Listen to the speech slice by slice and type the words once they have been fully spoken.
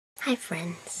Hi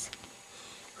friends,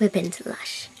 we've been to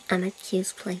Lush. I'm at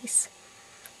Q's place.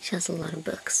 She has a lot of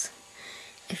books.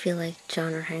 I feel like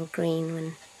John or Hank Green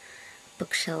when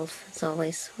bookshelf is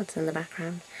always what's in the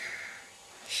background.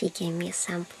 She gave me a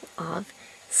sample of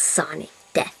Sonic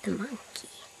Death Monkey.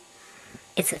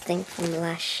 It's a thing from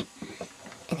Lush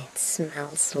and it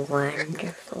smells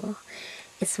wonderful.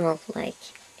 It smells like,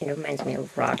 it reminds me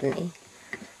of Rodney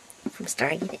from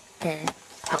Stargate.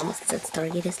 I almost said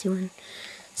Stargate SG-1.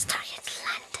 Stargate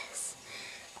Atlantis.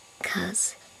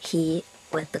 Because he,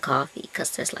 with the coffee,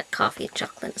 because there's like coffee and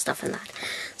chocolate and stuff in that.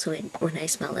 So when I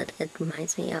smell it, it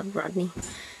reminds me of Rodney.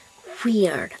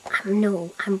 Weird.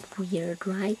 I'm weird,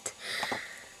 right?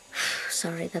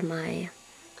 Sorry that my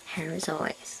hair is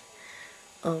always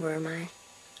over my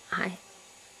eye.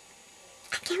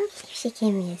 I can't believe she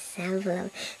gave me a sample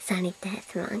of Sonic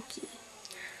Death Monkey.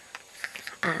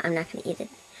 I'm not gonna eat it,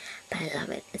 but I love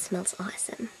it. It smells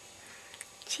awesome.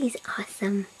 She's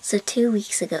awesome. So 2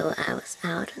 weeks ago I was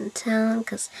out in town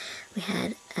because we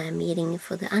had a meeting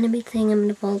for the anime thing I'm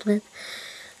involved with.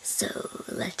 So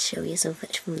let's show you some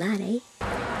footage from that, eh?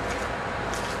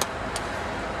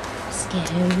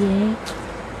 Scary, eh?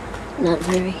 Not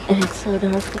very. And it's so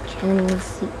dark we can't even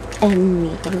see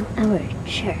anything. Our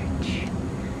church.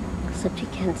 Except you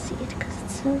can't see it because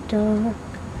it's so dark.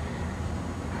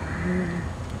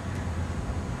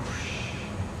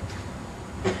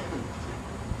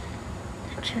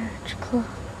 The church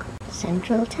clock.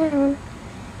 Central town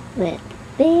with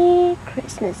big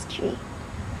Christmas tree.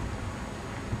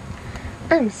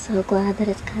 I'm so glad that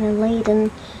it's kind of late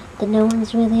and that no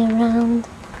one's really around.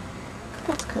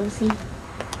 That's cozy.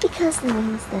 Because it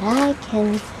means that I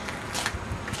can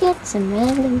get some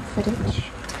random footage.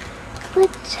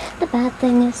 But the bad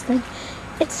thing is that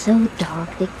it's so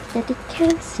dark that you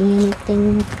can't see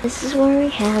anything. This is where we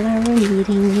have our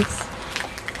meetings.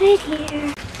 Right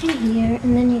here, and here,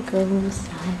 and then you go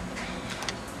inside.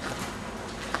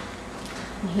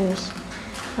 And here's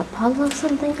Apollo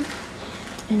something.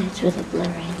 And it's really blurry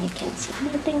and you can't see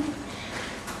anything.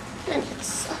 And it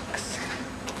sucks.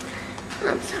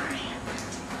 I'm sorry.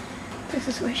 This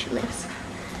is where she lives.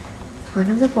 One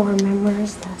of the board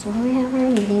members, that's where we have our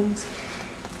meetings.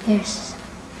 Here's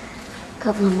a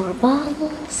couple of more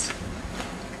bottles.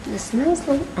 This nice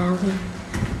little alley.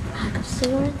 Pack of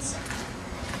cigarettes.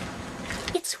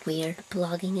 It's weird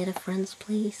blogging at a friend's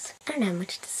place. I don't have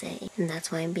much to say. And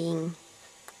that's why I'm being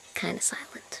kind of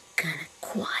silent. Kind of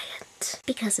quiet.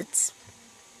 Because it's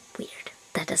weird.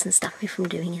 That doesn't stop me from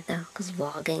doing it though. Because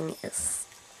vlogging is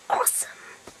awesome.